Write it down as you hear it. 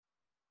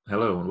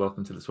Hello and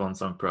welcome to the Swan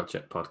Song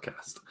Project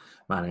podcast.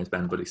 My name is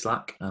Ben Buddy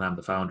Slack and I'm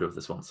the founder of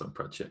the Swan Song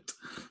Project.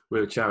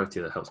 We're a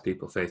charity that helps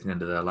people facing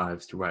into their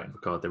lives to write and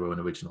record their own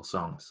original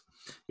songs.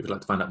 If you'd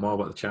like to find out more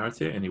about the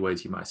charity, any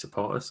ways you might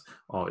support us,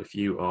 or if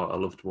you or a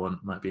loved one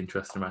might be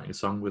interested in writing a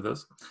song with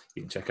us,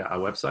 you can check out our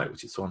website,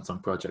 which is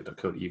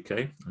swansongproject.co.uk,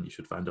 and you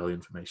should find all the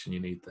information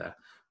you need there.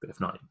 But if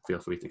not, feel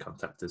free to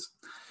contact us.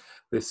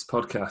 This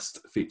podcast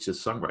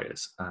features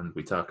songwriters and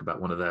we talk about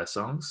one of their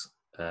songs.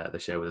 They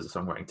share with us a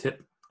songwriting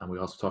tip, and we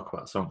also talk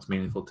about songs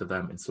meaningful to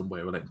them in some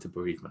way relating to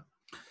bereavement.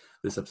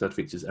 This episode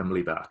features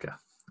Emily Barker,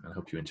 and I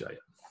hope you enjoy it.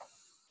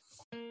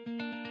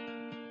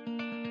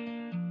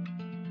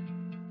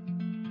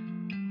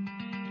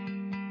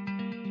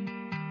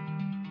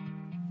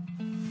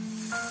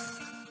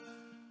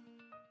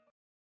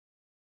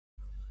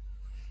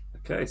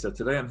 Okay, so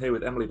today I'm here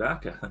with Emily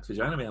Barker. Thanks for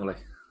joining me, Emily.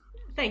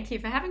 Thank you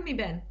for having me,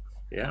 Ben.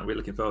 Yeah, I'm really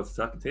looking forward to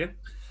talking to you.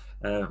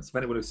 So if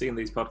anyone who's seen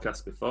these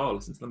podcasts before,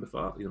 listened to them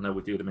before, you'll know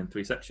we do them in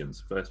three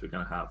sections. First, we're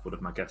going to have one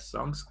of my guest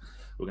songs.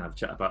 We're going to have a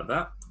chat about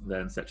that.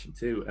 Then section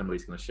 2,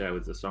 Emily's going to share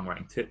with us a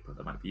songwriting tip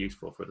that might be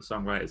useful for the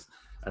songwriters.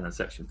 And then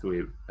section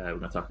 3, we're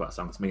going to talk about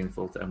songs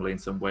meaningful to Emily in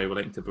some way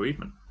relating to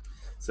bereavement.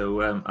 So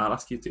I'll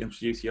ask you to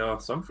introduce your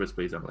song for us,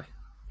 please, Emily.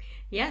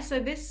 Yeah, so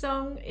this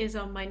song is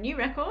on my new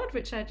record,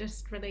 which I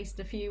just released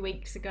a few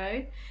weeks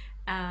ago.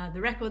 The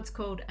record's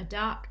called A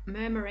Dark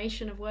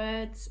Murmuration of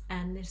Words,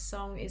 and this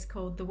song is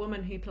called The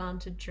Woman Who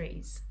Planted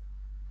Trees.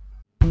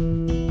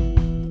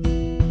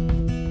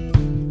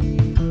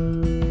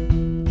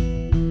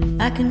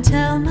 I can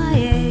tell my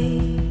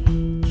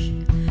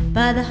age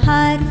by the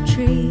height of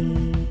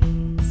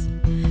trees,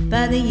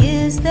 by the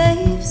years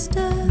they've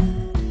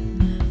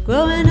stood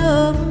growing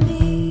over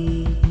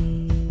me.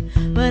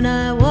 When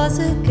I was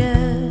a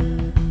girl,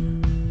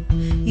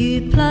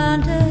 you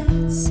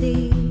planted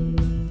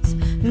seeds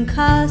and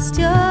cast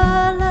your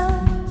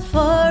love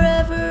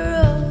forever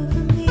over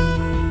me.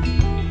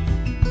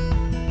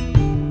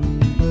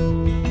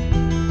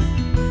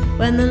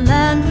 When the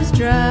land was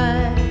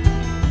dry,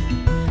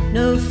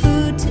 no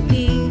food to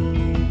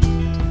eat,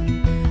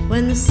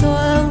 when the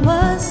soil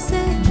was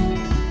sick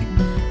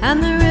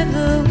and the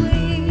river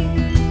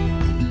weak,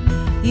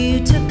 you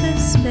took a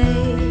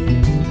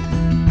spade,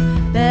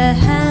 bare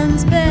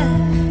hands, bare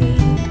feet,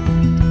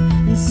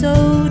 and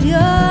sowed your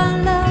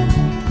love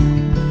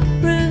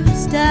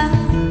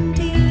down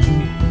deep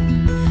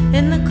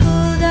in the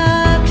cool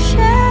dark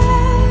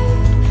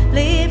shade.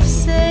 Leaves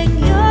sing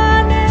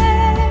your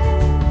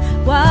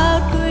name,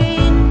 wild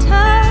green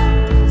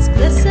tongues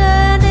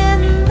glisten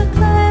in the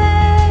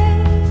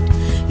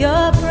glade.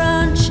 Your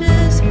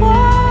branches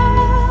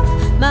warm,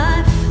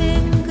 my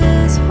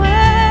fingers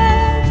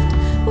weft,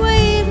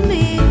 weave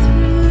me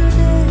through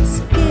this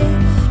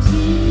gift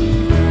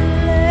you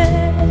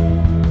left.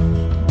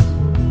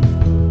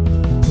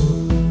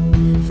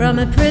 From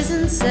a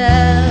prison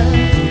cell,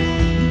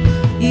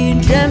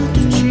 you dreamt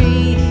of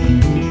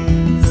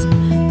trees,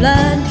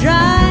 blood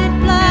dried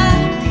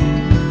black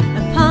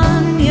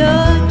upon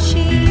your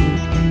cheek.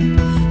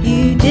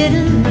 You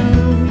didn't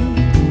know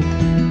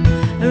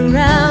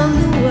around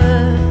the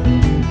world,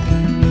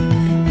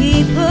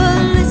 people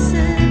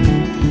listened,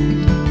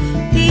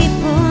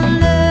 people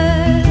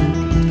learned.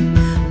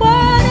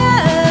 Water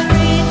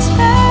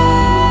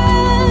returned,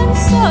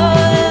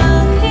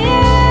 soil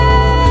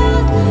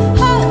healed,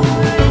 hope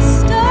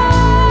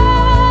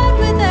restored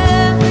with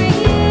every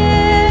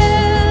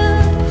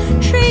yield.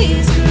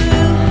 Trees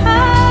grew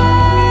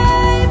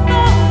high,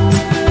 bones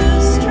grew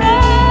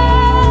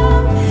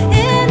strong,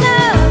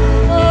 enough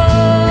for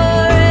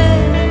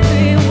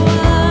everyone.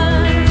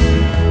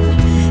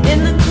 In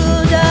the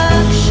cool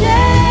dark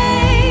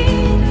shade,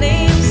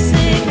 leaves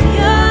sing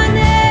your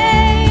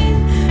name,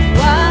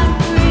 wild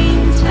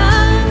green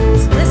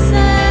tongues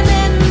glisten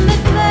in the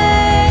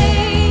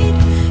glade.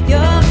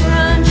 Your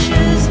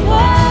branches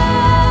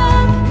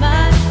warm,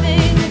 my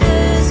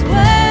fingers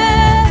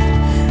weft,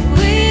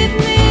 weave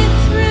me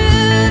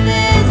through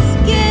this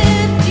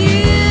gift you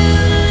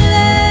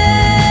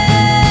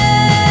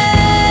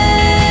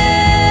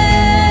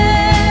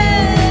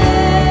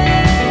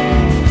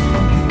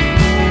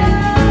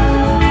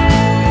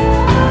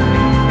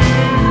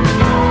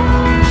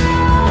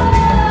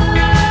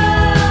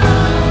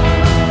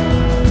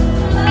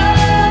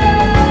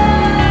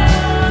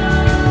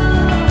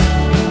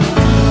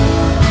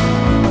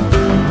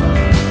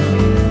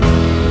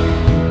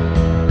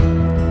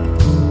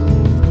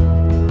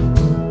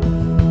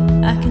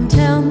I can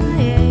tell my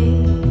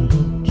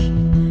age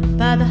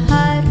by the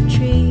height of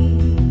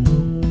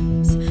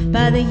trees,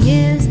 by the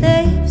years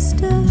they've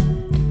stood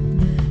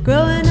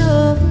growing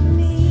over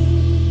me.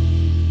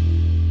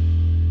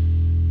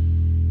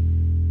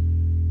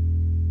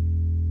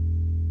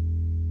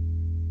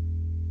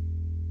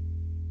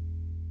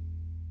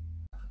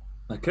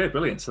 Okay,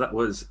 brilliant. So that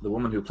was The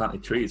Woman Who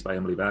Planted Trees by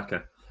Emily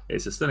Barker.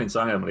 It's a stunning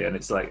song, Emily, and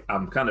it's like,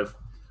 I'm kind of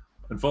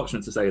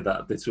unfortunate to say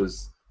that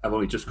I've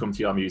only just come to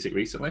your music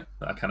recently.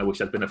 I kind of wish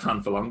I'd been a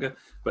fan for longer,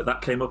 but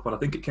that came up on, I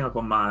think it came up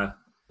on my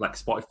like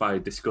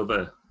Spotify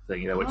Discover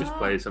thing, it just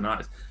plays so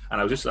nice. And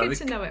I was just, good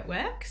to know it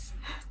works.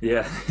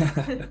 Yeah.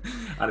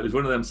 And it was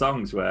one of them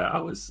songs where I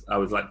was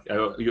like,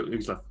 I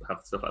used to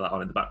have stuff like that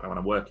on in the background when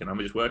I'm working. I'm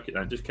just working,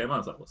 and it just came on. I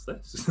was like, what's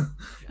this?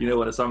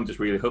 When a song just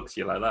really hooks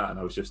you like that, and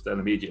I was just then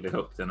immediately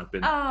hooked, and I've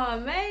been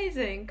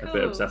amazing, cool. a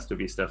bit obsessed with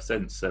your stuff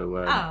since.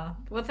 So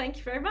well, thank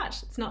you very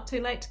much. It's not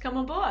too late to come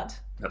on board.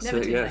 That's Never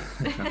it, too yeah.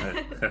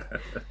 late.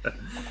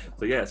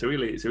 So yeah, it's a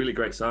really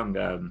great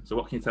song. So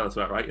what can you tell us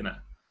about writing it?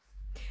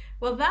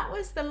 Well, that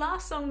was the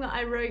last song that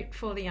I wrote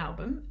for the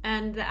album,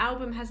 and the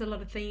album has a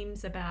lot of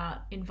themes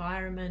about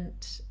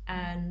environment,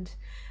 and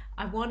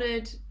I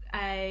wanted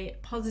a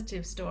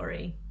positive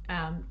story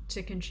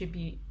to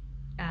contribute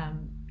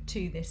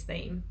to this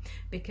theme,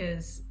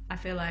 because I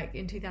feel like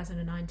in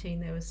 2019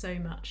 there was so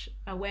much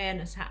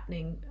awareness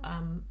happening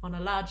on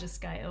a larger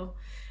scale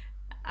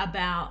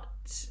about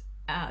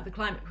the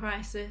climate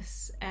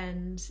crisis,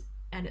 and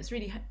it's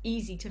really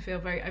easy to feel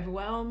very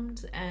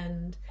overwhelmed,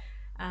 and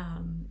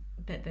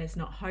that there's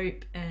not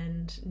hope,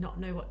 and not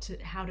know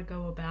how to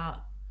go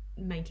about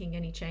making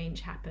any change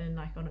happen.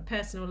 Like on a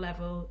personal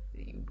level,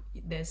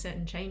 there's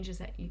certain changes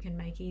that you can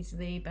make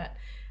easily, but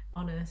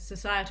on a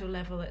societal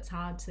level it's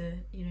hard to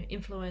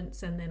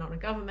influence, and then on a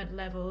government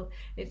level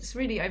it's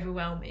really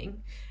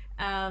overwhelming.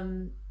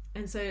 And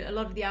so a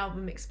lot of the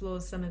album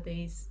explores some of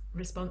these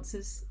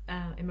responses,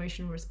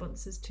 emotional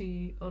responses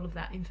to all of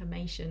that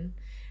information.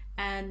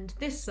 And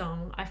this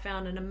song, I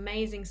found an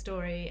amazing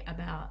story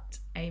about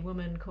a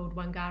woman called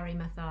Wangari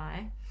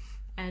Maathai.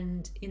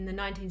 And in the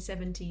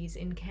 1970s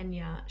in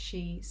Kenya,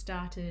 she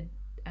started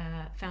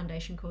a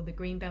foundation called the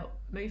Greenbelt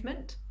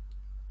Movement.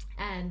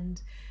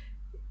 And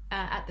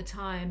at the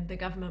time, the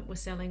government was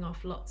selling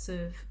off lots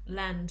of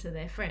land to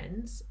their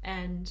friends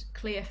and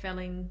clear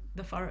felling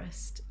the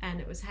forest. And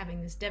it was having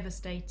this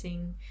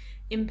devastating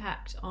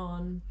impact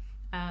on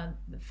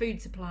the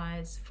food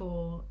supplies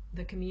for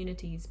the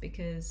communities,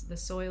 because the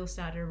soil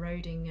started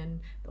eroding and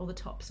all the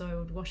topsoil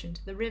would wash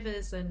into the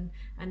rivers, and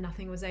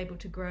nothing was able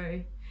to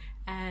grow.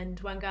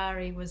 And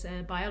Wangari was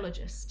a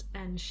biologist,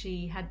 and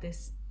she had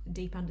this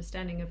deep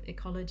understanding of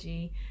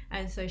ecology,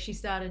 and so she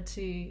started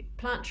to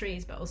plant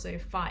trees but also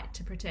fight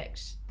to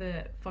protect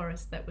the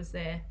forest that was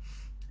there.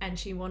 And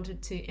she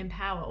wanted to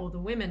empower all the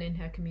women in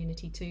her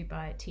community too,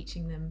 by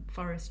teaching them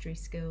forestry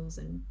skills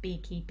and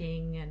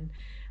beekeeping and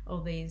all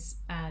these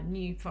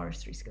new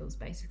forestry skills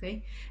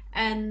basically.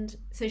 And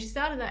so she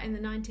started that in the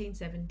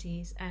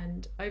 1970s,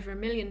 and over 1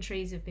 million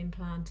trees have been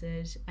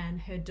planted. And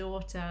her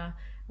daughter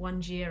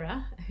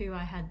Wanjira, who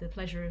I had the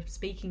pleasure of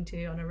speaking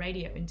to on a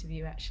radio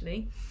interview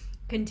actually,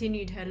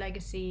 continued her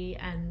legacy,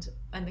 and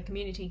the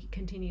community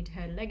continued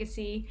her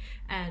legacy.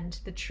 And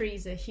the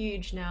trees are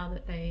huge now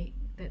that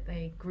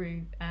they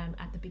grew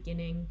at the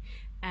beginning,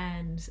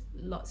 and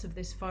lots of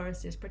this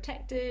forest is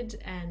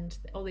protected, and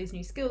all these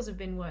new skills have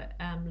been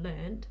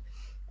learned.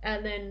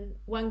 And then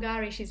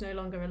Wangari, she's no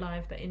longer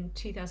alive, but in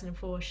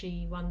 2004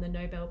 she won the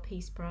Nobel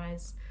Peace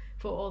Prize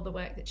for all the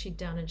work that she'd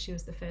done, and she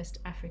was the first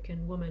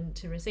African woman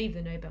to receive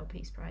the Nobel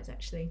Peace Prize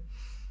actually.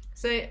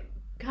 So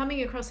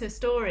coming across her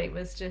story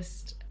was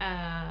just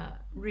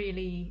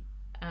really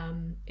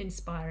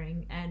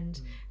inspiring,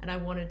 and I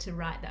wanted to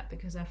write that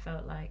because I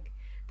felt like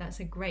that's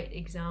a great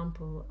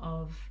example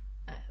of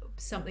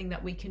something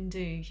that we can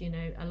do.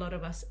 A lot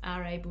of us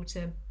are able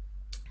to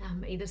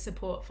either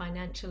support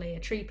financially a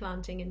tree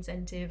planting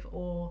incentive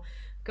or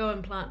go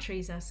and plant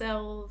trees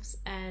ourselves,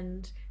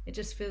 and it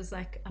just feels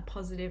like a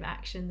positive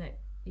action that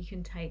you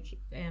can take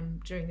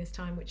during this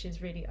time, which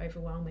is really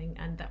overwhelming,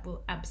 and that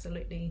will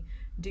absolutely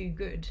do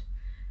good.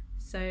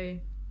 So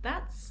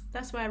that's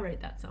why I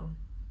wrote that song.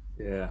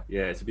 Yeah,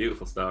 it's a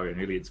beautiful story and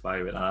really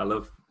inspiring. And I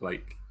love,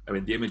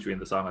 the imagery in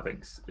the song I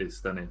think is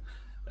stunning.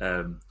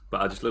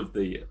 But I just love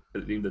the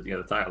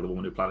title, "The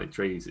Woman Who Planted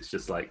Trees." It's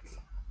just like,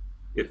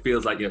 it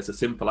feels like it's a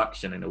simple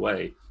action in a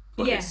way,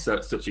 but it's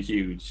such a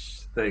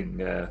huge thing.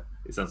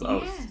 It sounds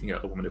like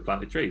a woman who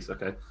planted trees,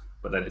 okay,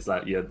 but then it's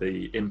like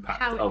the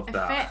impact of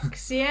that.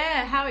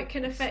 How it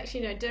can affect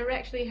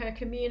directly her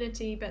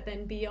community, but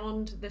then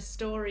beyond the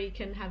story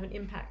can have an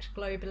impact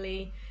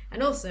globally.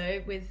 And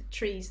also with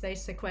trees, they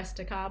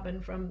sequester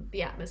carbon from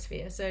the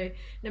atmosphere. So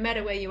no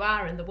matter where you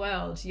are in the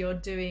world, you're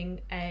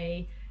doing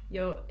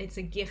it's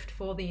a gift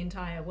for the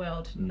entire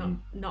world,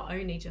 not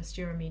only just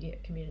your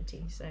immediate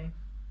community. So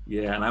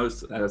yeah, and I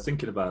was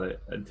thinking about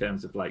it in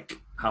terms of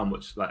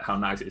how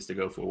nice it is to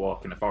go for a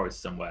walk in a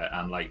forest somewhere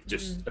and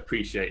just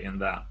appreciating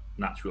that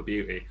natural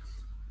beauty,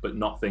 but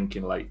not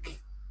thinking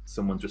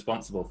someone's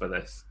responsible for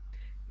this.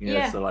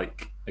 So I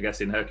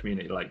guess in her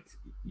community,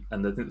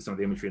 and I think some of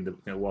the imagery in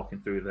the walking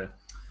through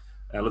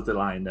I love the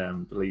line,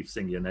 "Believe,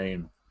 sing your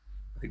name."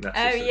 I think that's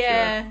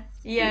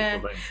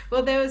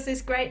Well, there was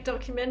this great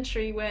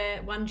documentary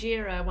where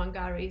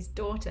Wangari's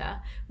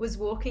daughter, was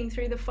walking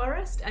through the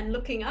forest and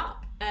looking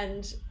up,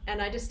 and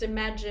I just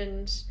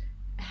imagined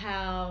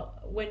how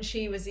when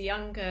she was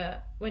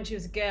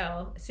a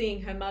girl,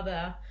 seeing her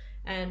mother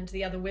and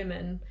the other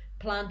women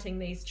planting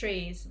these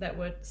trees that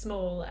were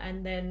small,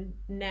 and then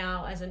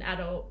now as an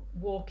adult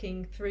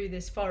walking through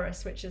this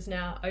forest which is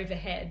now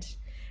overhead.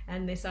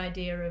 and this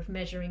idea of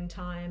measuring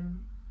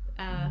time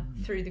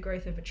through the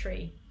growth of a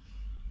tree.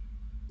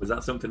 Was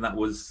that something that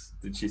was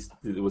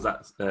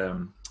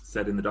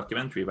said in the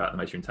documentary about the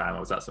measuring time, or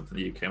was that something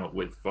that you came up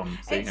with from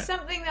seeing It's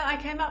something that I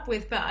came up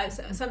with, but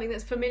it's something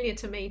that's familiar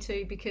to me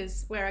too,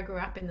 because where I grew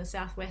up in the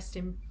southwest,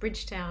 in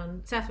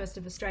Bridgetown, southwest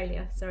of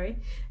Australia,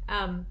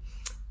 my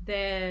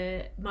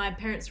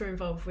parents were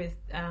involved with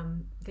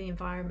the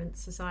Environment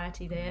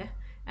Society there,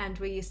 and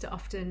we used to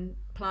often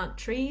plant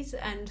trees,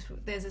 and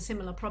there's a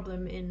similar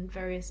problem in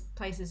various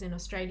places in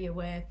Australia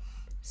where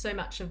so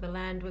much of the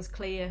land was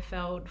clear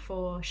felled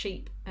for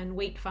sheep and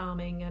wheat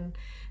farming, and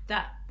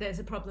that there's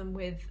a problem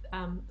with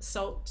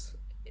salinity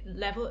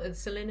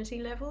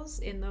levels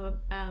in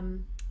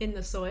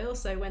the soil.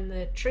 So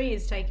when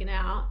trees are taken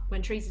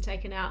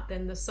out,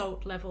 then the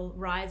salt level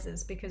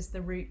rises because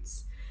the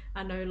roots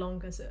are no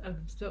longer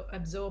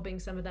absorbing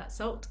some of that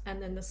salt,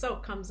 and then the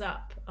salt comes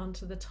up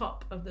onto the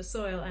top of the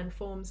soil and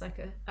forms like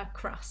a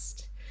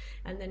crust,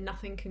 and then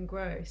nothing can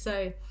grow.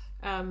 So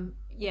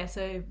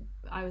so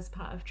I was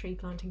part of tree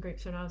planting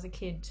groups when I was a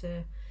kid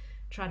to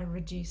try to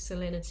reduce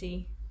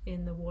salinity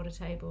in the water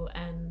table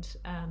and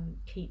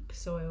keep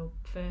soil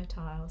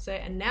fertile. So,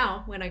 and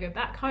now when I go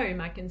back home,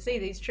 I can see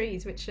these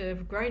trees which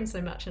have grown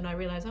so much, and I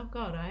realise, oh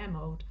God, I am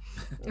old.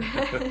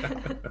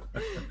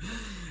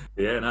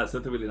 Yeah, no, it's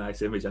something really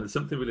nice image, and there's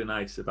something really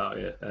nice about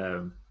it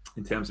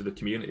in terms of the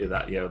community,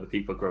 that the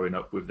people growing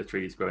up with the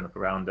trees growing up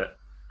around it.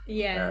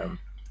 Yeah.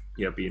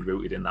 Being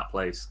rooted in that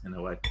place in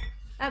a way.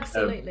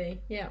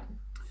 Absolutely. Yeah.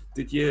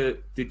 Did you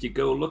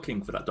go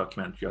looking for that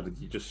documentary, or did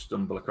you just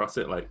stumble across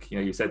it? Like,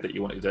 you said that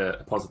you wanted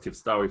a positive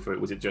story for it.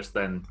 Was it just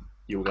then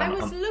you were going? I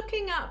was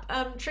looking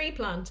up tree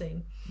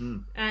planting,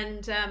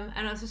 and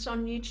I was just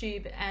on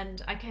YouTube,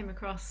 and I came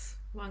across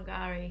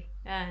Wangari,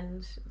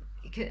 and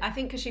I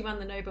think because she won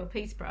the Nobel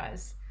Peace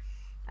Prize,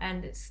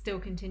 and it's still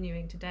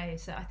continuing today.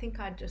 So I think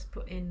I'd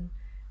put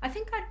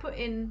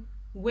in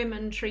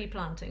women tree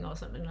planting or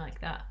something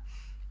like that,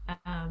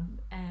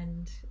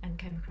 and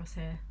came across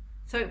her.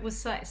 So it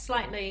was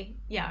slightly,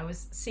 I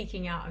was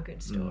seeking out a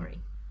good story.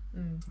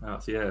 Oh,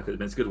 so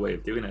it's a good way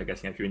of doing it, I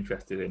guess. If you're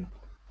interested in,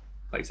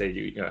 like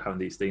say, having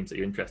these themes that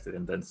you're interested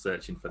in, then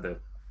searching for the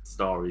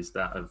stories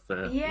that have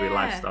real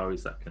life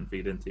stories that can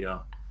feed into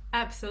your.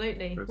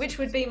 Absolutely, process. Which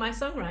would be my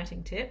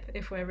songwriting tip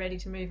if we're ready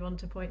to move on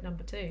to point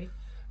number 2.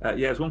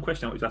 There's one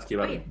question I wanted to ask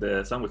you about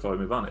the song before we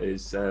move on.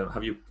 Is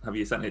have you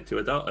sent it to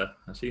a daughter?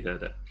 Has she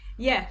heard it?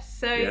 Yes.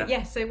 So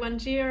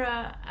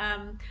Wanjira,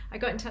 I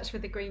got in touch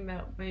with the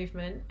Greenbelt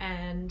movement,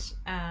 and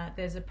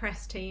there's a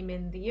press team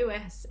in the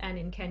US and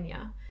in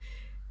Kenya,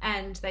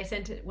 and they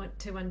sent it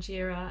to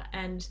Wanjira,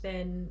 and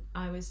then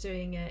I was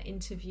doing an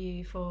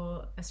interview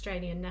for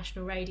Australian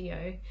National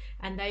Radio,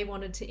 and they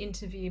wanted to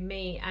interview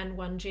me and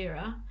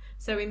Wanjira.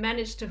 So we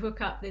managed to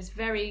hook up this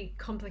very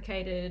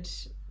complicated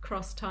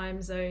cross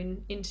time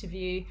zone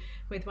interview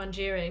with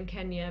Wanjira in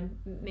Kenya,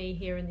 me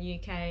here in the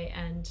UK,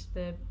 and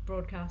the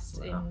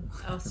broadcast in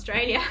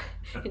Australia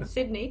in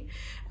Sydney,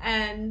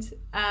 and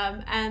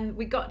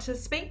we got to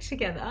speak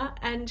together,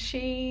 and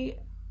she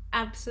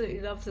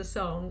absolutely loves the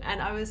song,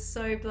 and I was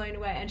so blown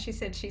away. And she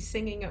said she's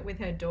singing it with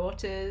her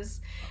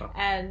daughters,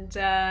 and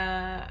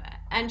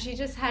she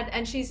just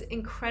and she's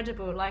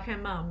incredible, like her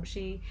mum.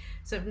 She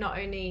sort of not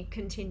only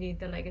continued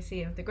the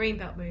legacy of the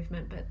Greenbelt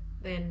movement, but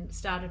then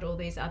started all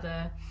these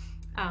other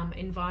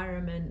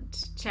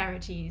environment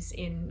charities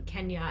in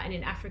Kenya and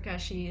in Africa.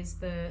 She is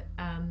the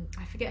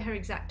I forget her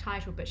exact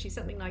title, but she's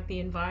something like the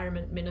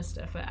Environment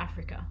Minister for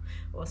Africa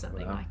or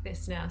something like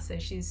this now. So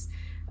she's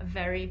a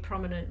very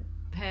prominent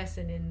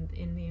person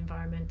in the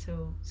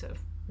environmental sort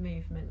of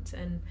movement,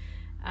 and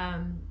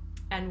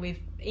we've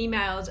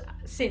emailed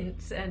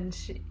since, and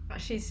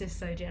she's just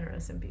so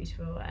generous and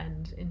beautiful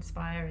and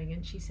inspiring.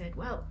 And she said,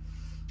 well,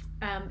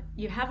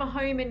 you have a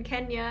home in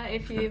Kenya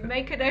if you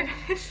make it over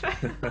this way.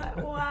 Like,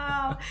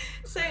 wow.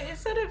 So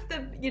it's sort of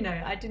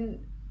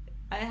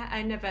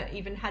I never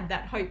even had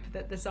that hope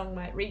that the song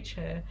might reach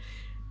her,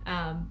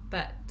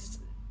 but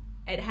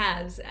it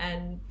has,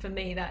 and for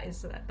me that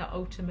is the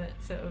ultimate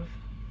sort of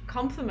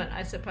compliment,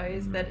 I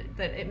suppose, that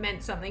it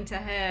meant something to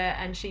her,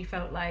 and she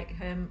felt like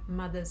her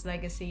mother's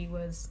legacy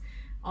was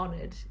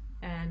honoured.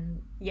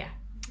 And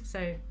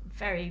so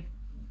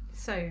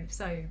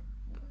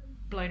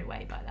blown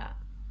away by that.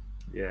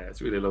 Yeah,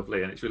 it's really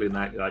lovely, and it's really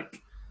nice.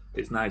 Like,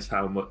 it's nice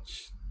how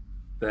much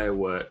their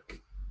work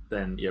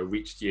then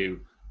reached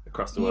you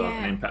across the world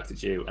and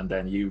impacted you, and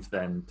then you've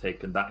then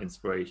taken that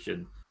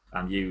inspiration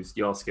and used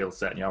your skill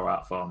set and your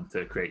art form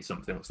to create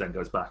something which then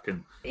goes back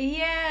and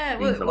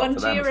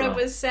Wanjira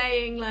was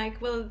saying, like,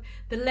 well,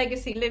 the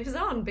legacy lives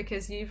on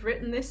because you've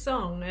written this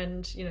song,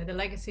 and the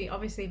legacy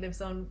obviously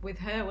lives on with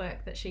her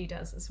work that she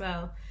does as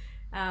well.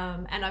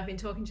 And I've been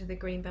talking to the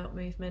Greenbelt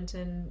movement,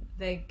 and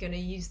they're going to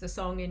use the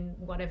song in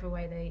whatever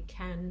way they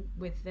can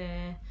with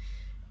their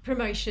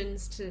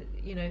promotions to,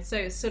 so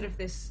it's sort of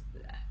this,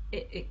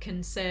 it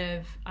can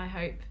serve, I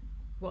hope,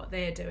 what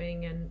they're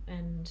doing,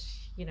 and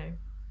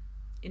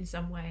in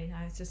some way.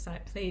 I was just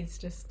like, please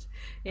just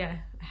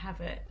have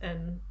it,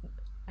 and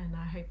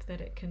I hope that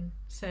it can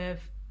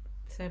serve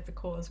serve the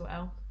cause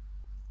well.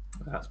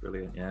 That's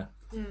brilliant. Yeah,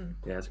 Mm.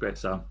 yeah, it's a great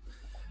song.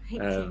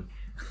 Thank you.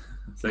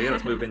 So yeah,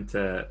 let's move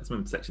into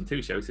section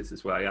 2 shows. This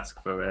is where I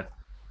ask for a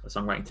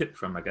songwriting tip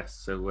from my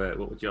guests. So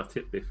what would your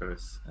tip be for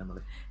us,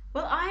 Emily?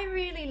 Well, I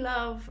really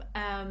love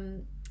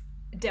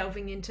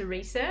delving into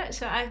research.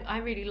 So I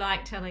really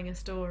like telling a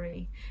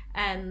story,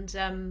 and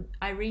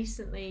I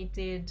recently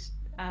did.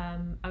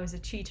 I was a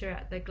tutor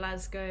at the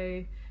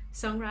Glasgow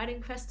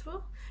Songwriting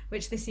Festival,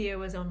 which this year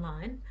was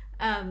online.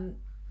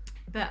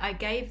 But I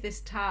gave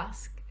this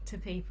task to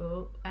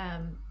people,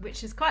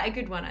 which is quite a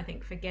good one, I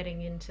think, for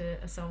getting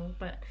into a song.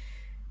 But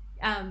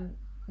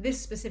this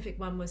specific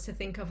one was to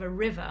think of a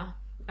river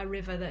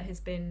that has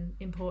been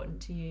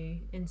important to you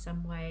in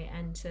some way,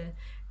 and to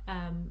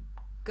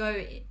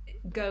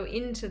go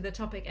into the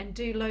topic and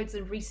do loads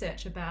of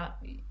research about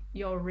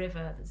your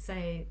river,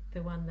 say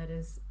the one that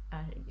is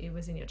it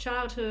was in your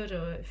childhood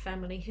or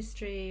family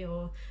history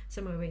or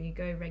somewhere where you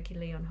go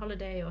regularly on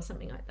holiday or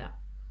something like that,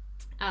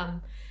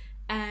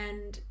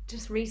 and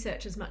just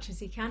research as much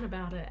as you can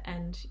about it,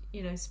 and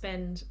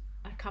spend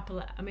a couple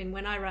of,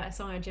 when I write a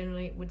song, I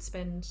generally would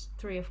spend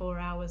 3 or 4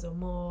 hours or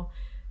more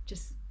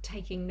just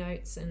taking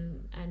notes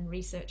and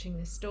researching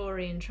the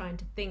story and trying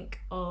to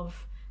think of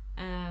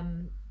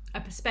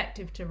a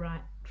perspective to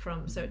write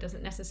from. So it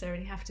doesn't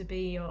necessarily have to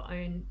be your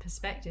own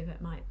perspective.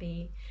 It might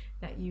be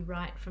that you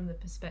write from the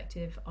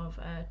perspective of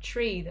a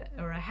tree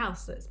or a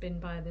house that's been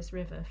by this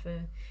river for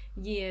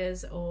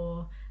years,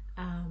 or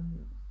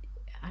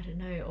I don't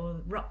know,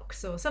 or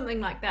rocks or something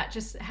like that.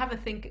 Just have a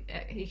think.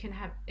 You can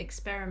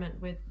experiment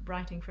with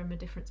writing from a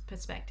different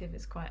perspective.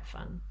 It's quite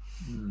fun.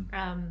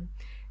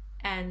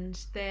 And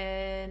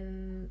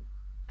then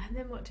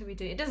what do we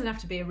do? It doesn't have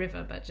to be a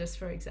river, but just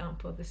for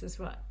example, this is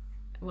what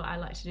I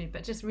like to do,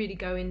 but just really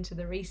go into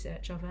the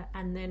research of it.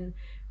 And then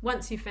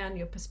once you found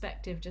your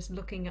perspective, just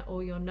looking at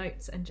all your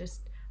notes and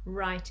just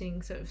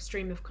writing sort of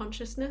stream of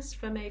consciousness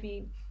for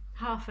maybe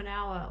half an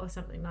hour or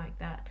something like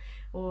that,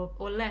 or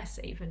less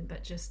even,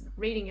 but just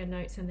reading your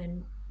notes and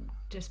then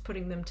just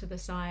putting them to the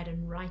side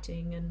and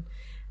writing,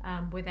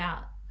 and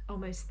without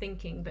almost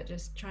thinking, but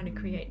just trying to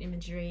create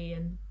imagery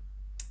and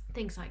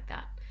things like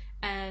that.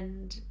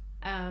 And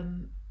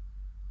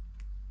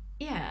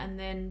and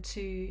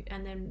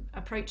then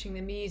approaching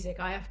the music,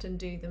 I often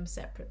do them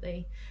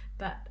separately,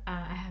 but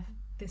I have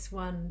this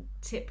one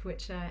tip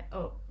which I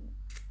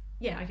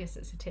guess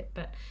it's a tip,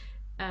 but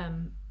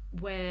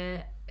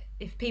where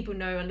if people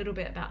know a little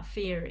bit about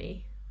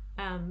theory,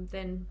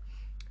 then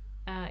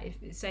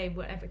if, say,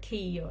 whatever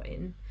key you're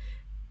in,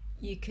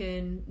 you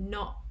can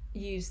not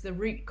use the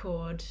root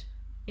chord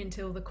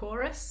until the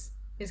chorus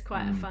is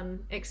quite a fun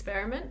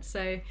experiment.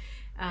 So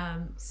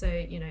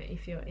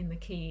if you're in the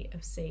key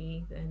of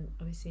C, then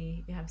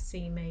obviously you have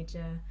C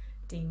major,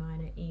 D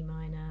minor, E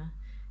minor,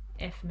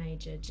 F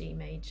major, G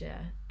major,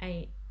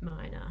 A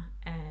minor,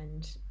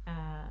 and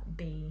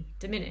B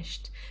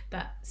diminished.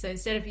 But so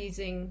instead of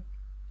using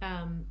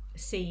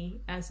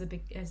C as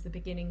the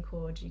beginning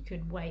chord, you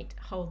could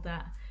hold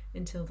that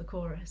until the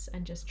chorus,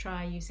 and just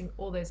try using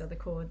all those other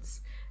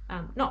chords,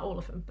 not all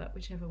of them, but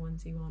whichever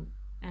ones you want,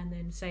 and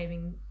then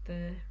saving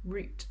the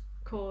root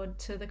chord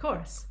to the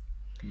chorus.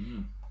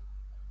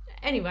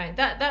 Anyway,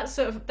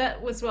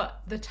 that was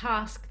what the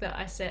task that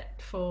I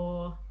set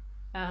for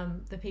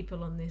the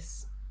people on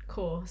this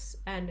course,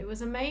 and it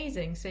was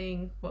amazing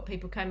seeing what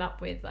people came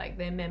up with, like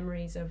their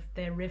memories of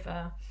their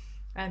river.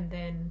 And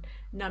then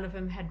none of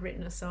them had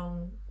written a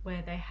song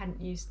where they hadn't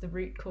used the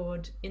root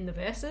chord in the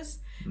verses,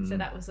 so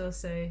that was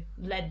also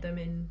led them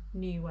in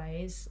new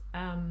ways.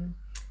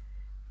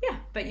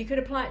 But you could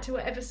apply it to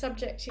whatever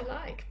subject you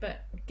like,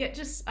 but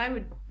I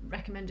would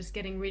recommend just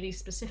getting really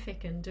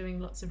specific and doing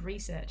lots of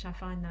research. I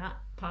find that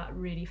part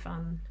really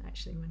fun,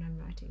 actually, when I'm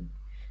writing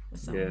a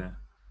song.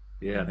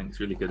 I think it's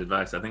really good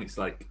advice. I think it's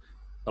like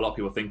a lot of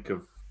people think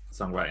of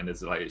songwriting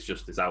as like it's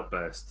just this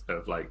outburst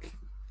of like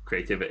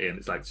creativity, and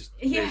it's like just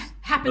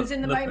happens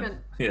in the moment.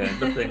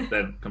 Nothing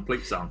then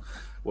complete song,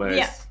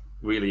 whereas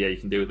really you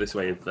can do it this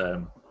way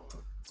of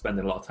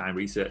spending a lot of time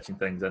researching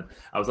things. And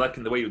I was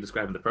liking the way you were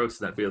describing the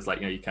process, and it feels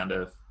like you kind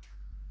of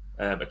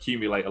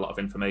accumulate a lot of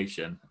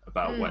information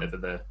about whatever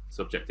the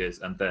subject is,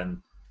 and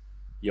then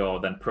you're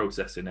then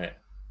processing it.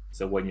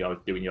 So when you're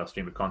doing your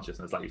stream of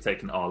consciousness, like you're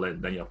taking it all in,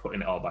 then you're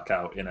putting it all back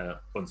out in a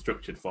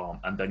unstructured form,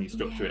 and then you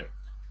structure it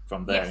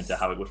from there into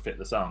how it would fit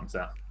the song.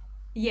 So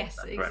yes,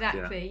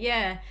 exactly.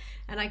 Yeah.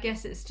 And I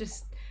guess it's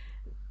just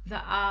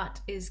the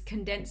art is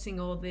condensing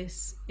all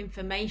this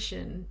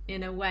information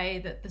in a way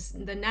that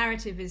the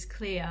narrative is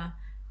clear,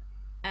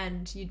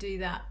 and you do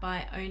that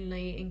by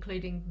only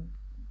including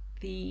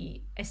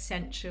the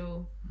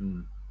essential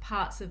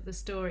parts of the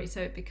story.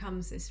 So it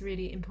becomes this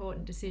really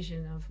important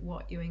decision of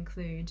what you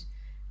include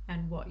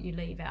and what you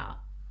leave out.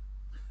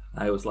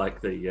 I always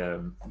like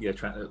the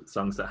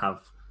songs that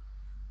have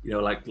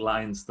like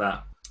lines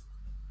that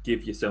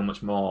give you so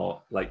much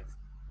more, like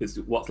is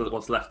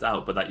what's left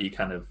out, but that you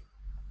kind of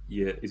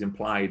is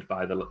implied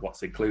by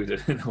what's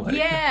included in a way.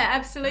 Yeah,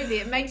 absolutely.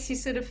 It makes you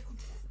sort of,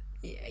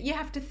 you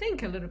have to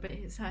think a little bit.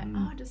 It's like,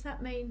 does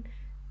that mean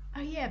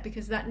Oh yeah,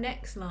 because that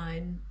next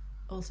line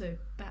also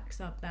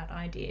backs up that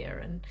idea,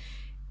 and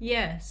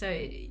yeah, so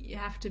you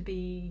have to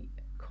be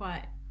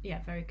quite, yeah,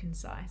 very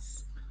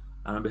concise.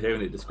 I remember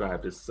hearing it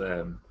described as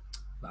the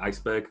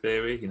iceberg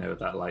theory. You know,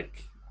 that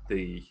like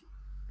the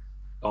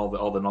all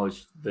the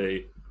knowledge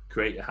the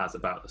creator has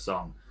about the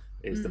song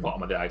is the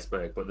bottom of the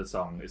iceberg, but the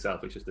song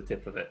itself is just the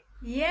tip of it.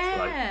 So like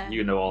Yeah,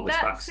 you know all this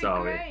that's a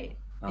backstory great.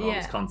 and all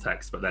this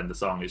context, but then the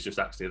song is just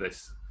actually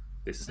this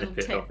Little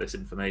snippet tip. of this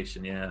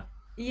information. Yeah.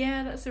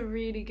 Yeah, that's a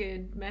really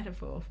good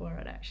metaphor for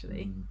it,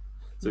 actually.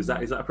 So is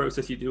that a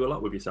process you do a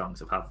lot with your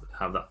songs, of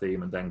have that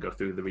theme and then go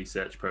through the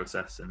research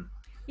process and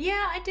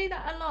Yeah, I do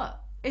that a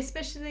lot,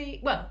 especially,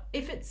 well,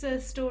 if it's a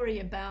story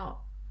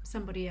about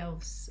somebody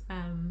else,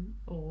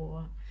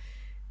 or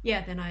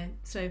yeah, then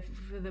so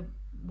for the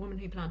woman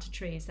who planted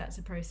trees, that's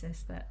a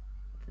process that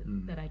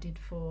I did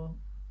for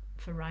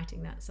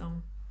writing that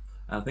song.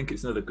 I think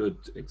it's another good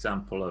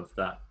example of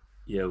that.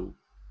 You know,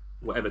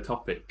 whatever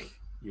topic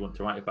you want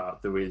to write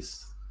about, there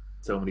is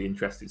so many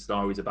interesting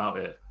stories about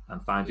it,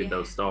 and finding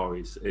those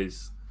stories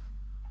is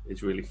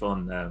really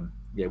fun.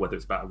 Yeah, whether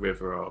it's about a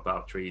river or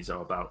about trees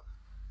or about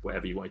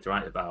whatever you wanted to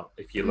write about.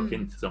 If you look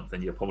into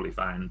something, you'll probably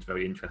find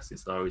very interesting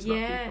stories about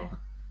people.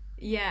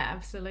 Yeah,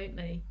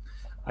 absolutely.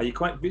 Are you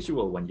quite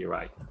visual when you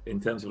write, in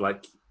terms of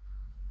like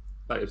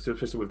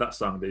especially with that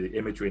song, the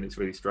imagery and it's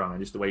really strong, and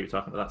just the way you're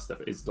talking about that stuff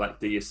is like,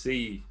 do you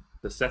see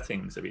the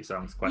settings of your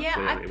songs quite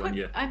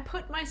clearly? I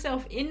put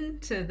myself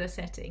into the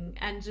setting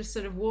and just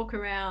sort of walk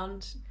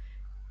around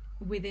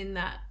within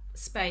that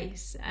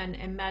space and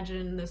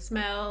imagine the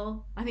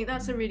smell. I think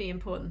that's a really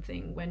important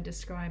thing when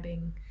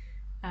describing,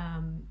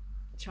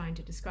 trying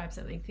to describe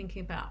something,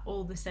 thinking about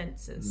all the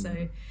senses.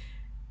 So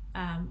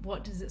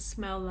what does it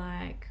smell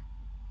like?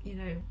 You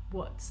know,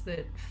 what's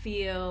the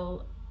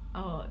feel?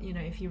 Or, you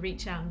know, if you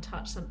reach out and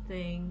touch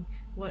something,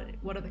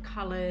 what are the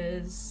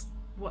colors?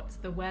 What's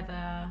the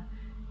weather?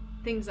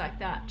 Things like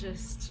that.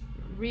 Just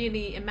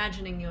really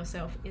imagining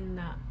yourself in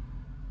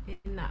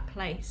that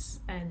place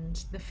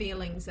and the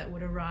feelings that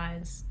would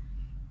arise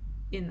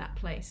in that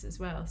place as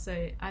well.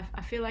 So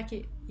I feel like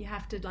you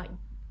have to like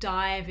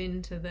dive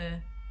into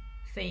the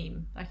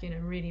theme like in a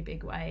really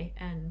big way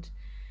and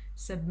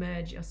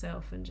submerge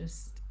yourself and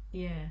just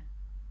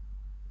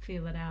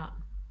feel it out.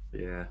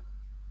 Yeah,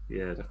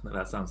 definitely.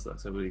 That's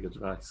a really good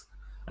advice,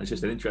 and it's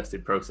just an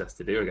interesting process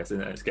to do, I guess,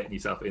 isn't it? It's getting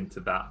yourself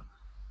into that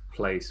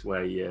place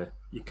where you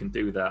can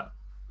do that.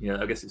 You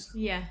know, I guess it's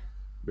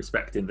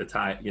respecting the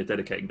time, you're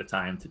dedicating the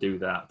time to do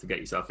that, to get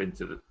yourself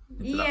into that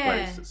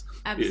place.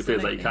 It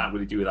feels like you can't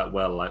really do that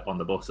well, like on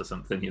the bus or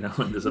something, you know,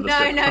 when there's other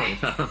stuff going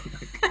on.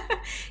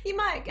 You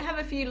might have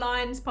a few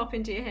lines pop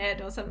into your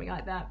head or something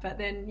like that, but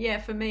then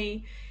for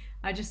me,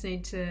 I just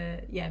need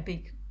to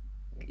be,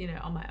 you know,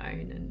 on my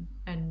own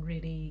and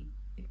really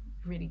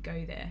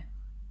go there.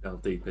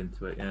 Delve deep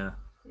into it.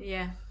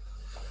 Yeah.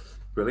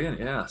 Brilliant.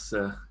 Yeah, that's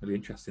really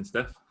interesting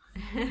stuff.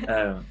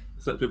 So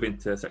let's move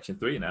into section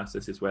 3 now. So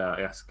this is where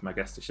I ask my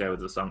guests to share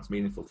whether the song's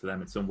meaningful to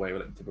them in some way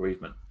relating to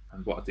bereavement.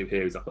 And what I do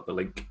here is I put the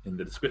link in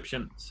the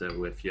description.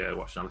 So if you're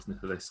watching or listening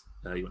to this,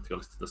 you want to go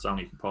listen to the song,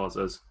 you can pause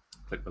us,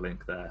 click the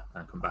link there,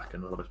 and come back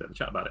and we'll have a bit of a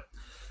chat about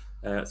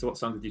it. So what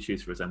song did you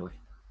choose for us, Emily?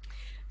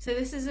 So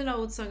this is an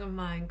old song of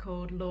mine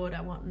called Lord,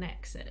 I Want an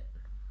Exit.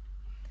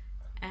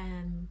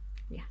 And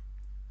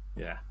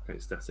yeah,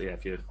 great stuff. So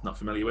if you're not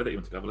familiar with it, you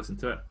want to go have a listen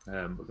to it,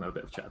 we're going to have a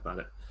bit of a chat about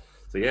it.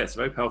 So it's a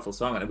very powerful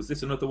song. And was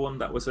this another one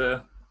that was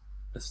a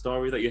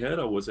story that you heard,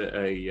 or was it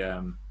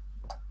a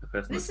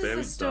personal experience? This is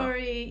a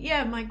story,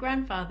 my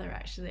grandfather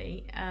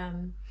actually.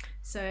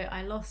 So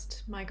I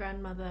lost my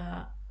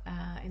grandmother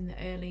in the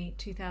early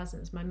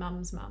 2000s, my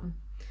mum's mum,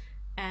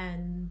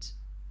 and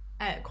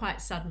quite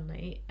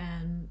suddenly.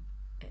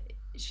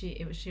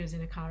 She was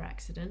in a car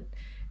accident.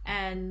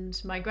 And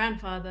my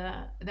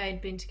grandfather,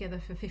 they'd been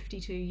together for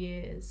 52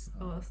 years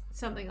or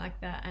something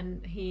like that,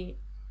 and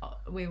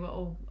we were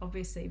all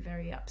obviously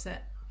very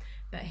upset,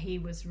 but he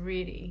was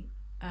really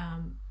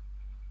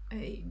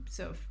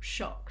sort of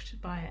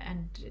shocked by it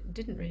and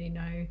didn't really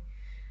know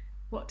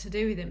what to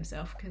do with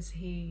himself, because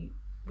he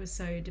was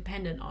so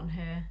dependent on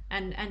her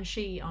and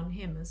she on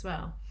him as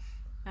well,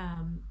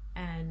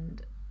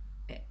 and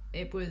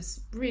it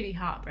was really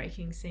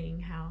heartbreaking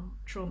seeing how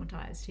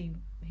traumatized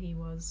he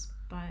was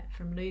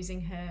from losing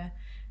her,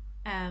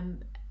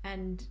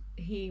 and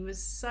he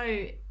was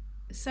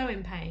so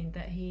in pain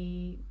that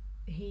he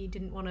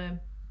didn't want to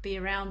be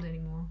around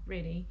anymore,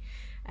 really,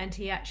 and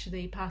he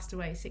actually passed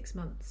away 6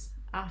 months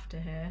after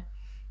her.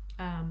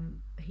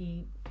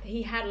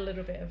 He had a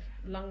little bit of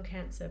lung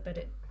cancer, but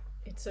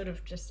it sort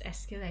of just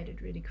escalated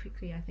really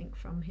quickly, I think,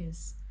 from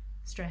his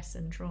stress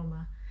and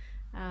trauma.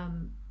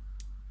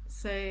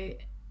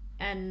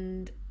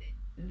 And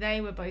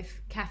they were both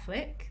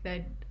Catholic.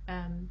 They'd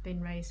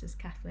been raised as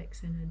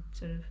Catholics and had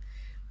sort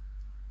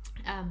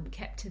of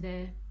kept to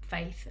their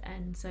faith,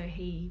 and so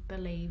he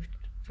believed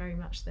very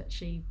much that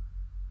she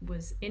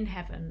was in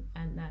heaven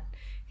and that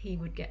he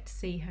would get to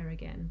see her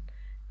again,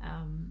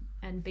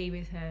 and be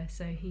with her.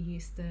 So he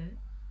used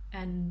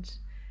and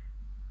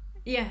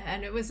yeah,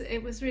 and it was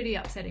really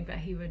upsetting. But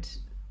he would,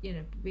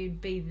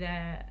 we'd be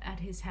there at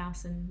his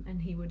house,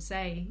 and he would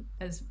say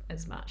as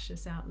much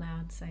just out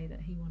loud, say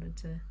that he wanted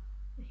to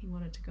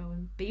go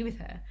and be with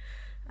her.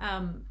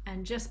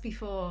 And just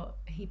before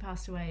he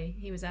passed away,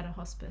 he was at a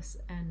hospice,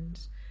 and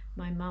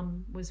my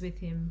mum was with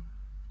him.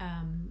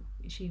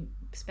 She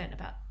spent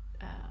about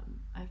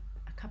a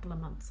couple of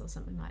months or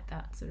something like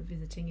that, sort of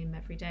visiting him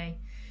every day.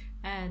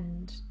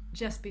 And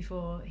just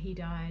before he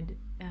died,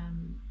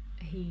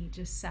 he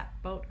just sat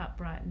bolt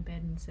upright in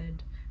bed and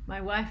said, "My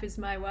wife is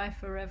my wife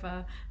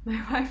forever. My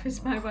wife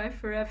is my wife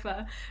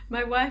forever.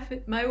 My wife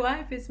is my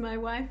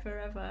wife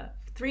forever."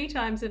 3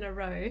 times in a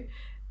row,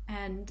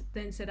 and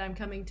then said, "I'm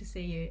coming to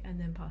see you," and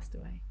then passed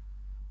away.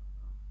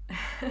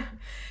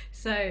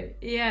 So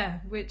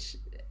yeah,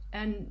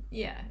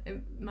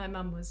 my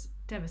mum was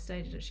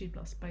devastated that she'd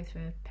lost both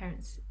her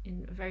parents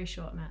in a very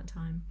short amount of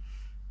time.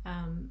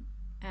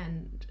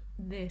 And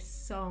this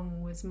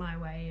song was my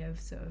way of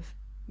sort of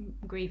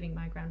grieving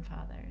my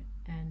grandfather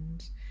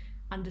and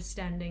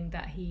understanding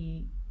that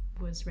he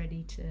was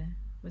ready to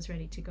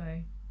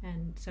go.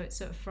 And so it's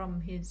sort of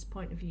from his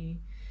point of view,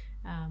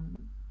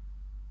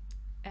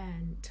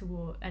 and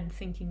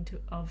thinking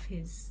of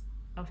his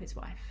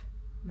wife,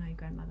 my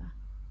grandmother.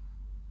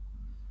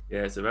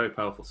 Yeah, it's a very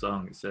powerful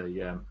song. It's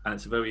and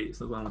it's one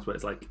of those where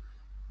it's like,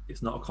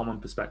 it's not a common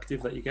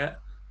perspective that you get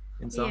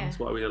in songs. Yeah.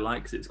 What I really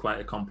like is it's quite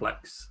a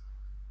complex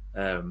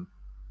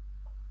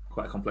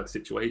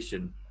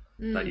situation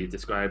that you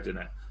described in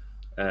it,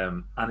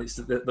 and it's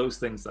those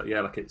things that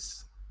like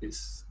it's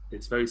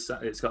very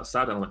sad. It's got a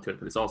sad element to it,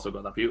 but it's also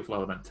got that beautiful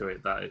element to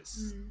it that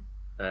it's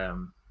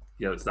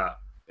it's that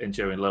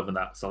enduring love and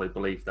that solid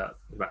belief that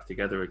we're back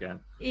together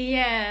again.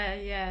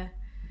 Yeah.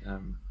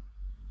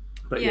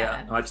 But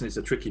I imagine it's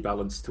a tricky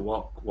balance to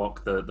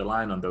walk the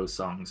line on those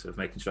songs of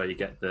making sure you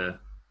get the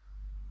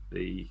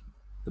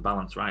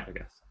balance right, I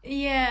guess.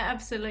 Yeah,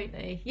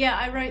 absolutely. Yeah,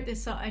 I wrote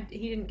this song.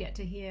 He didn't get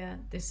to hear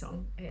this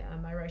song.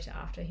 I wrote it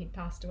after he'd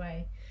passed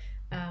away.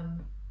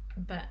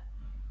 But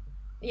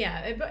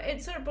yeah,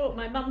 it sort of brought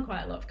my mum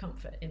quite a lot of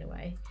comfort in a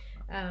way.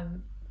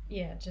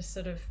 Just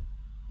sort of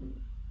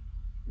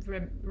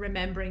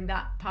remembering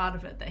that part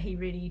of it, that he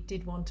really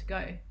did want to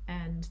go,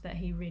 and that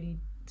he really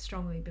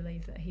strongly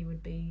believed that he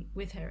would be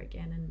with her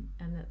again,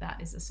 and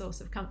that is a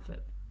source of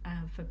comfort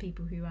for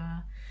people who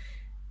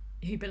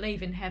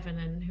believe in heaven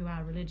and who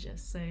are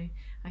religious. So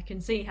I can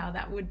see how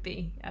that would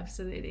be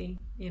absolutely,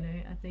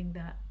 a thing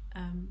that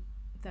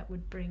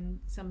would bring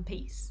some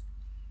peace.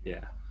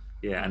 Yeah,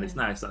 and it's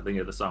nice that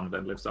the song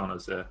then lives on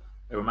as a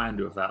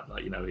reminder of that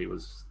he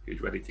was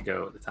ready to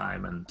go at the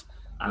time, and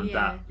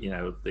that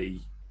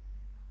the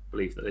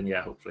belief that then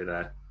hopefully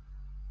they're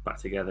back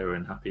together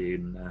and happy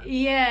and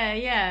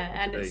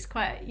and it's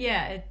quite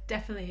it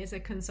definitely is a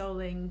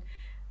consoling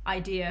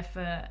idea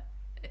for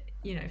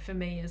for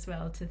me as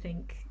well, to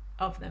think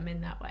of them in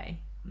that way.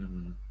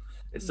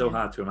 It's so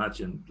hard to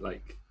imagine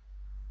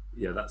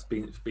that's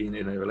been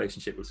in a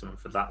relationship with someone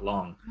for that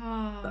long.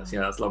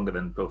 That's longer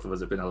than both of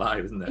us have been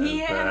alive, isn't it?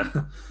 And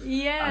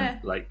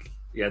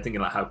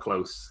thinking how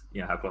close I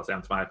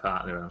am to my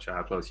partner, and I'm sure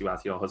how close you are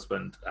to your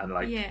husband, and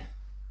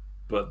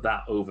but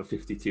that over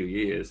 52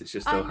 years, it's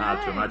just so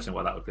hard to imagine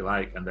what that would be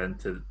like, and then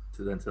to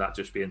that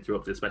just be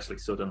interrupted, especially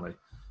suddenly.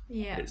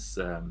 It's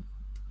I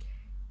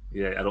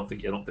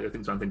think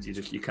some things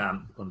you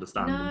can't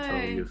understand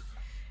until you've.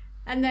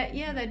 And that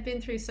they'd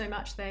been through so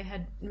much. They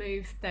had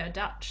moved. They were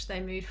Dutch. They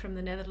moved from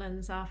the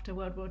Netherlands after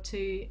World War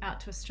II out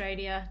to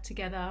Australia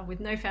together with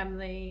no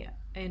family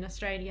in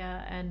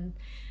Australia, and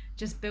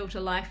just built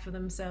a life for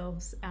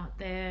themselves out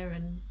there,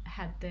 and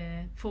had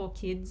their 4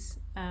 kids.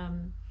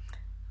 And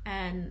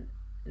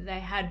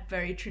they had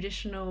very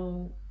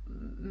traditional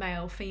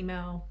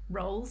male-female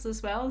roles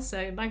as well.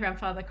 So my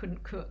grandfather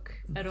couldn't cook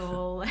at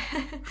all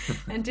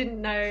and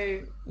didn't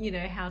know,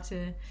 how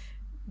to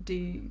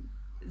do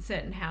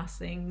certain house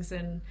things,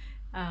 and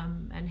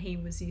he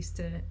was used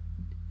to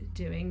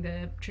doing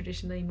the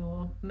traditionally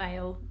more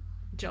male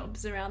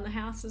jobs around the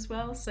house as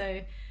well.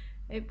 So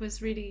it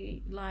was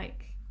really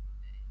like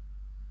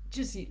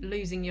just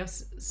losing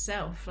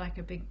yourself, like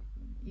a big,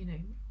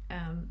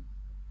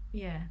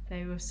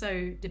 they were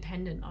so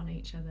dependent on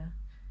each other.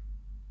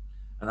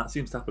 And that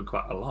seems to happen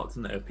quite a lot,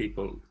 doesn't it, of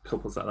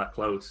couples that are that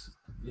close,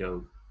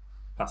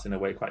 passing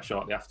away quite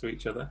shortly after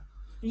each other.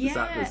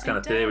 There's kind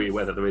of theory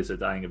whether there is a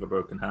dying of a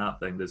broken heart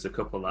thing. There's a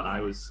couple that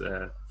I was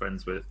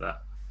friends with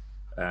that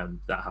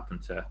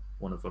happened to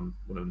one of them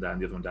died,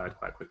 and the other one died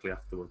quite quickly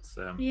afterwards.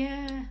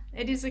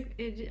 It is.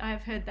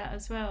 I've heard that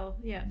as well.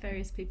 Yeah,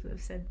 various people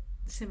have said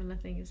similar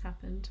thing has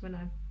happened when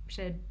I've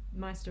shared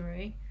my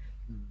story.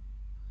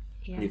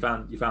 Yeah. You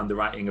found the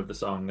writing of the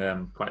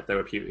song quite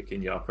therapeutic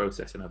in your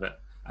processing of it,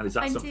 and is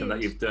that something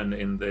that you've done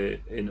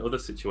in other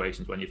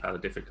situations when you've had a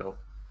difficult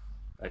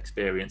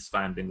experience,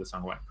 finding the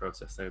songwriting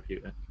process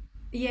therapeutic?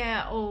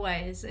 Yeah,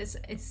 always. It's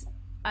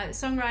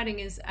songwriting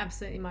is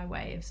absolutely my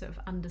way of sort of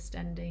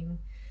understanding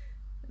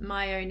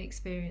my own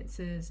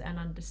experiences and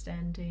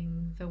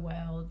understanding the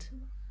world.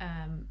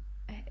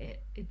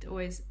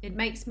 It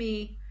makes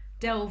me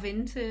delve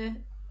into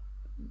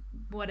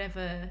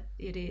whatever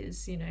it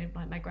is,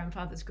 like my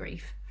grandfather's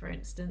grief, for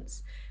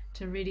instance,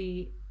 to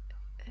really,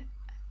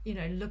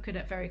 look at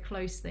it very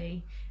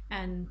closely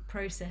and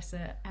process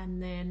it,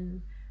 and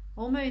then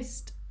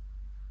almost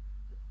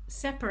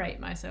separate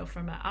myself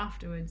from it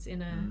afterwards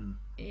in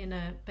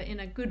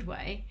a good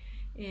way,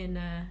 in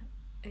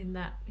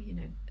that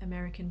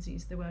Americans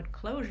use the word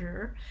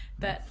closure,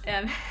 but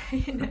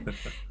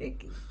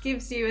it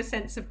gives you a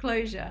sense of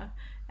closure,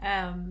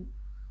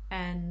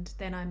 and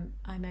then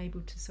I'm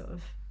able to sort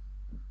of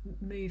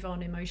move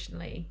on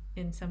emotionally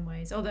in some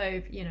ways,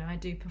 although I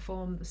do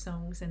perform the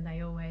songs and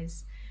they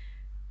always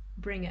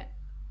bring it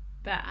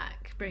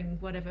back, bring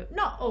whatever,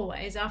 not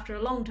always. After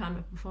a long time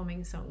of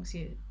performing songs,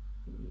 you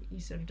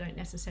sort of don't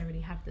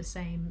necessarily have the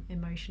same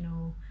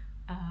emotional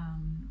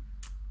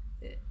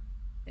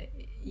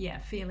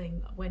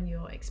feeling when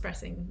you're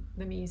expressing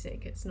the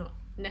music. It's not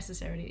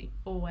necessarily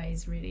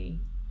always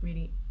really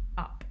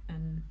up,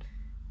 and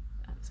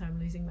so I'm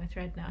losing my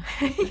thread now.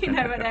 You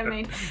know what I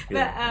mean?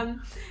 Yeah. But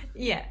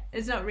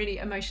it's not really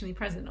emotionally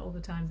present all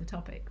the time, the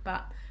topic,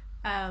 but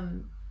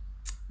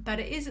that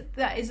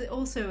is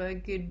also a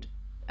good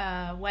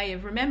way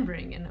of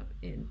remembering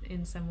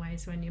in some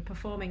ways, when you're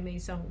performing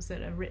these songs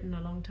that are written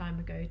a long time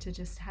ago, to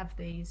just have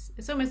these,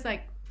 it's almost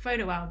like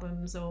photo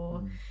albums,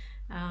 or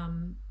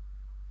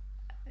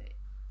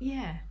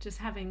just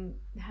having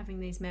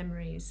these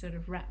memories sort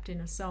of wrapped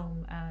in a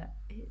song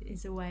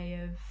is a way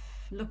of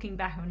looking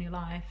back on your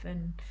life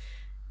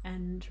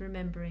and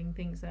remembering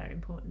things that are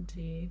important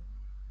to you.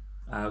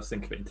 I was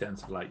thinking of it in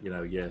terms of like,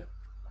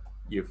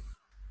 you've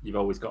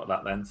always got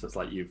that then, so it's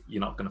like you're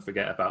not going to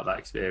forget about that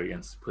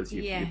experience because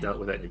you've dealt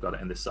with it and you've got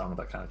it in this song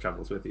that kind of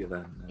travels with you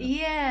then.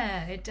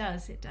 Yeah, it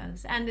does.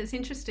 And it's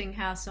interesting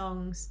how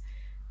songs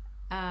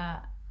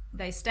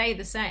they stay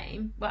the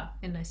same, well,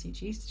 unless you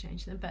choose to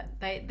change them, but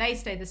they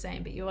stay the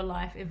same, but your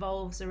life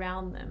evolves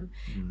around them.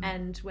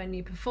 And when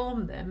you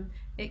perform them,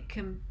 it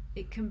can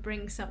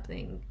bring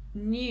something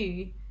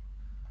new,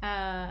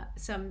 to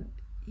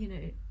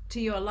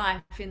your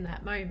life in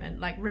that moment,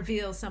 like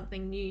reveal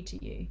something new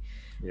to you.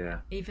 Yeah.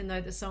 Even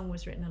though the song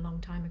was written a long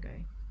time ago.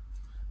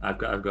 I've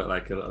got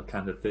like a little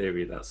kind of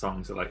theory that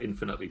songs are like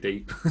infinitely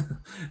deep.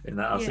 In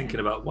that I was thinking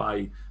about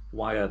why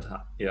I'd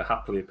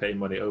happily pay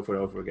money over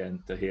and over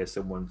again to hear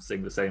someone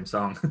sing the same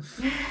song.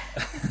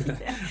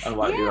 And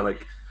why you're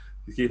like,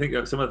 you think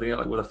of some of the,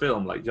 like with a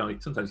film, like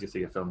sometimes you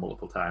see a film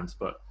multiple times,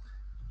 but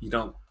you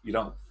don't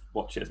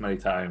watch it as many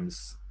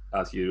times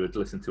as you would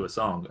listen to a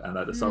song, and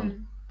that the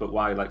song. But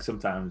why, like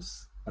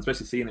sometimes,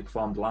 especially seeing it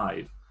performed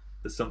live,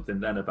 there's something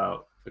then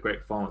about a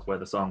great performance where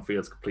the song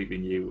feels completely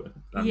new.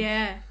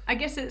 Yeah, I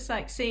guess it's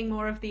like seeing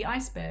more of the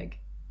iceberg.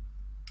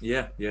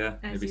 Yeah,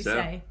 as maybe you so.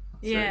 Say.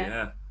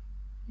 Yeah,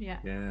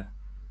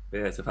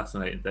 it's a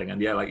fascinating thing,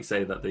 and like you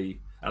say that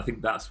I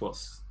think that's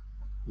what's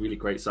really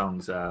great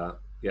songs are.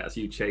 Yeah, as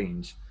you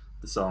change,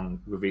 the song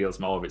reveals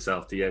more of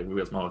itself to you,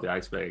 reveals more of the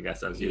iceberg, I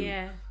guess, as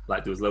you,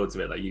 like there was loads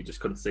of it that you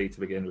just couldn't see to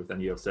begin with,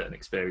 and you have certain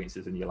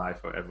experiences in your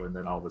life or whatever, and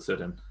then all of a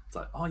sudden it's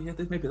like, oh yeah,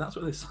 maybe that's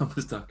what this song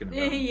was talking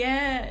about.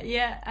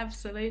 Yeah,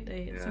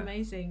 absolutely. It's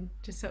amazing.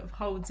 Just sort of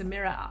holds a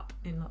mirror up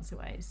in lots of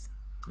ways.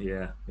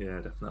 Yeah,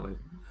 definitely.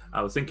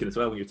 I was thinking as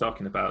well, when you were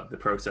talking about the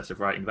process of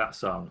writing that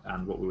song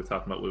and what we were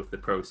talking about with the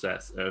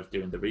process of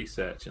doing the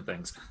research and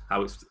things,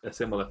 how it's a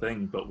similar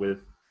thing, but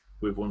with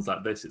ones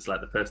like this, it's like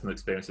the personal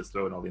experience is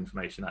throwing all the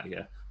information at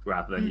you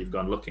rather than you've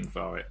gone looking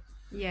for it.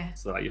 Yeah.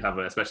 So like you have,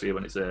 especially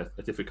when it's a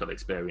difficult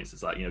experience,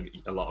 it's like,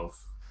 a lot of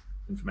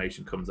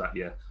information comes at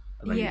you,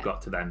 and then you've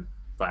got to then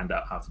find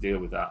out how to deal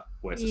with that.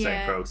 Where it's the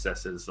same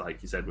process as,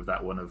 like you said, with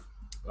that one of,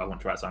 I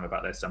want to write a song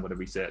about this, I'm going to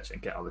research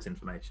and get all this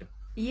information.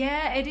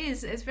 Yeah, it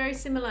is. It's very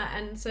similar.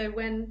 And so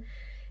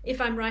if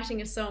I'm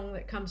writing a song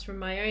that comes from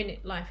my own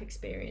life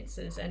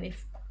experiences, and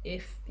if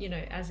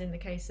as in the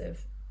case of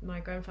my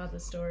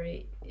grandfather's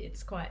story,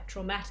 it's quite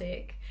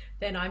traumatic,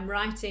 then I'm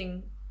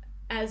writing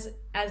as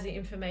the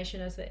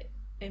information, as the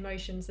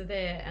emotions are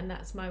there, and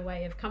that's my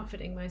way of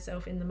comforting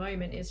myself in the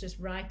moment, is just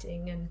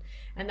writing,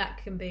 and that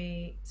can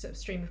be sort of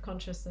stream of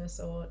consciousness,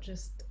 or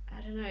just,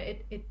 I don't know,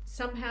 it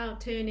somehow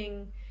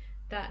turning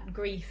that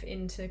grief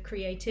into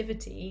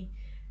creativity.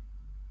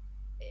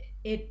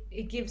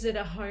 It gives it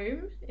a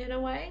home in a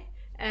way,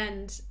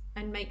 and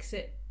makes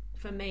it,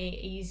 for me,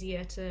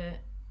 easier to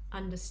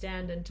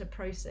understand and to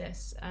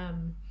process.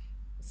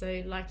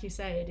 So like you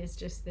say, it is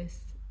just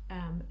this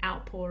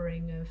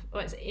outpouring of,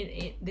 or it's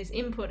this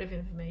input of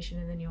information,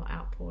 and then you're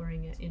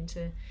outpouring it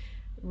into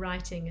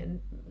writing.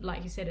 And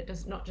like you said, it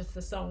does not just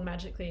the song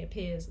magically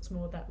appears, it's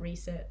more that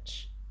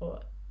research, or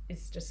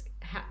it's just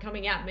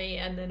coming at me,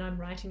 and then I'm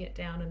writing it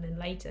down, and then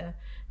later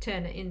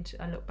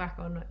I look back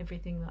on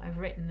everything that I've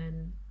written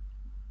and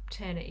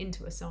turn it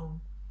into a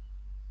song.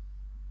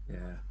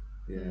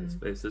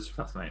 It's such a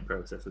fascinating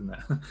process, isn't it?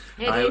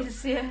 It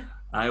is.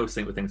 I always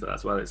think with things like that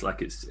as well, it's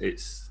like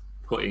it's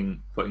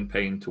putting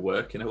pain to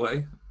work in a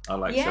way. I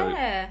like,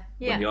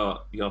 when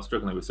you're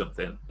struggling with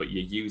something, but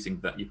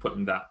you're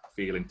putting that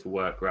feeling to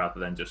work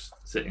rather than just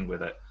sitting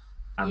with it,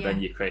 and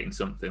then you're creating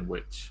something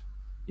which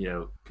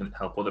can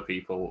help other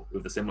people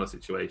with a similar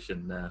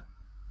situation.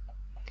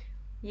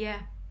 Yeah.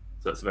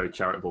 So it's a very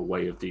charitable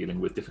way of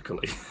dealing with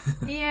difficulty.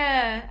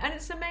 Yeah, and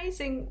it's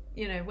amazing,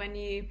 when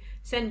you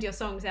send your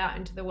songs out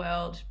into the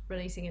world,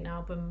 releasing an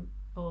album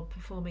or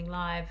performing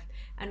live,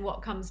 and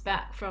what comes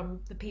back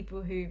from the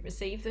people who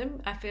receive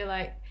them. I feel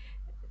like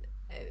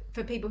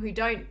for people who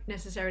don't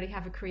necessarily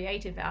have a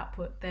creative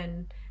output,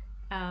 then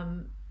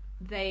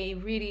they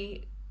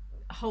really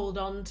hold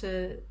on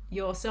to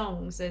your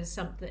songs as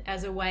something,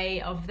 as a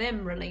way of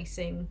them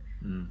releasing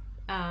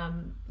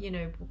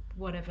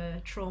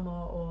whatever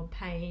trauma or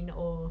pain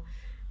or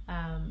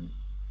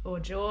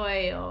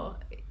joy, or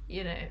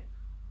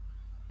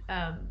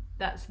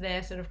that's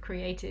their sort of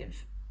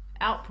creative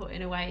output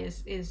in a way,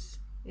 is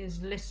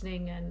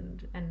listening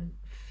and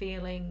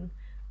feeling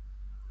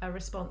a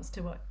response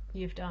to what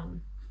you've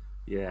done.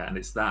 Yeah, and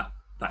it's that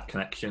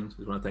connection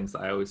is one of the things that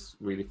I always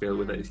really feel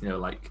with it. Is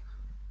like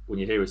when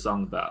you hear a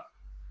song that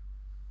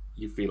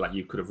you feel like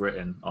you could have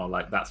written, or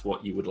like that's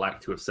what you would like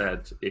to have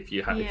said if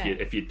you had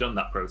if you'd done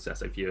that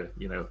process, if you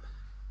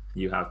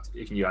had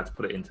to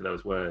put it into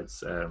those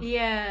words.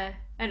 Yeah,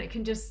 and it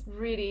can just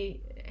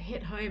really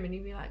hit home, and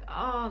you'd be like,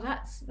 oh,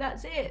 that's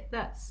it.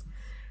 That's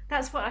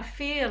what I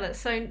feel.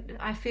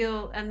 I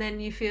feel, and then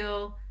you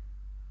feel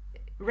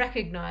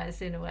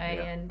recognized in a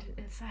way, and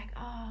it's like,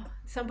 oh,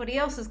 somebody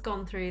else has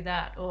gone through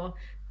that, or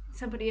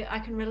somebody, I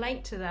can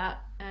relate to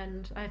that,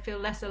 and I feel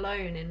less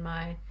alone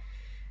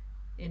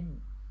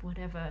in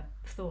whatever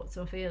thoughts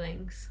or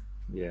feelings.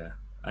 Yeah,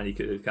 and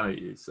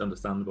it's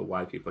understandable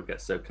why people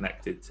get so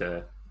connected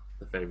to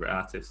the favorite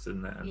artists,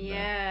 and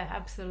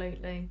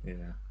absolutely.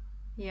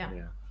 Yeah.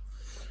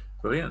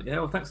 Brilliant. Yeah,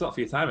 well, thanks a lot for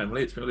your time,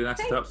 Emily. It's been really nice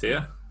to talk to you.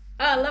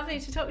 Oh, lovely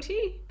to talk to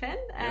you, Ben.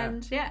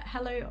 And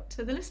hello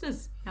to the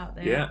listeners out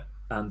there. Yeah,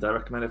 and I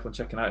recommend everyone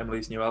checking out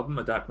Emily's new album,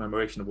 A Dark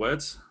Memoration of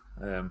Words.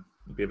 It'll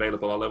be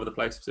available all over the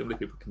place. Presumably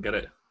people can get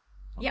it,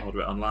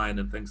 order it online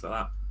and things like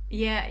that.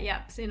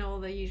 Yeah, it's in all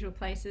the usual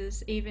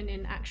places, even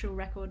in actual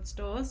record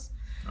stores.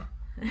 Oh,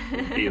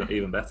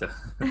 even better.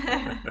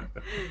 An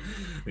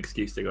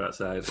excuse to go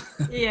outside.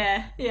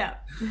 Yeah.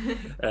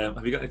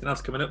 Have you got anything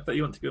else coming up that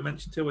you want to go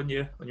mention to when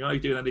you are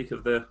doing any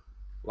of the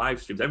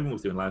live streams? Everyone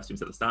was doing live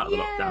streams at the start of the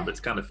lockdown, but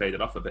it's kind of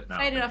faded off a bit now.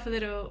 Faded off a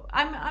little.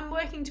 I'm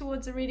working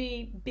towards a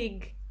really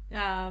big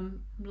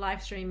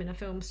live stream in a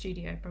film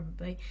studio,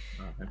 probably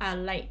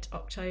late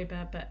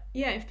October. But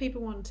if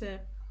people want to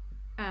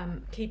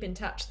keep in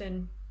touch,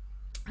 then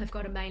I've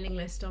got a mailing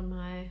list on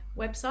my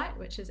website,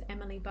 which is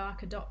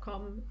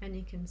emilybarker.com, and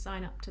you can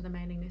sign up to the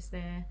mailing list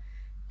there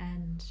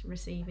and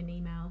receive an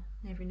email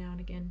every now and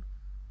again.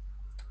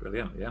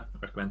 Brilliant. I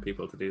recommend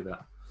people to do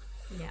that.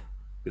 Yeah.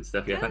 Good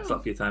stuff. Thanks a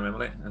lot for your time,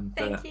 Emily. And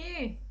thank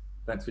you.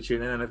 Thanks for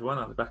tuning in, everyone.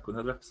 I'll be back with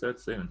another episode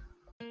soon.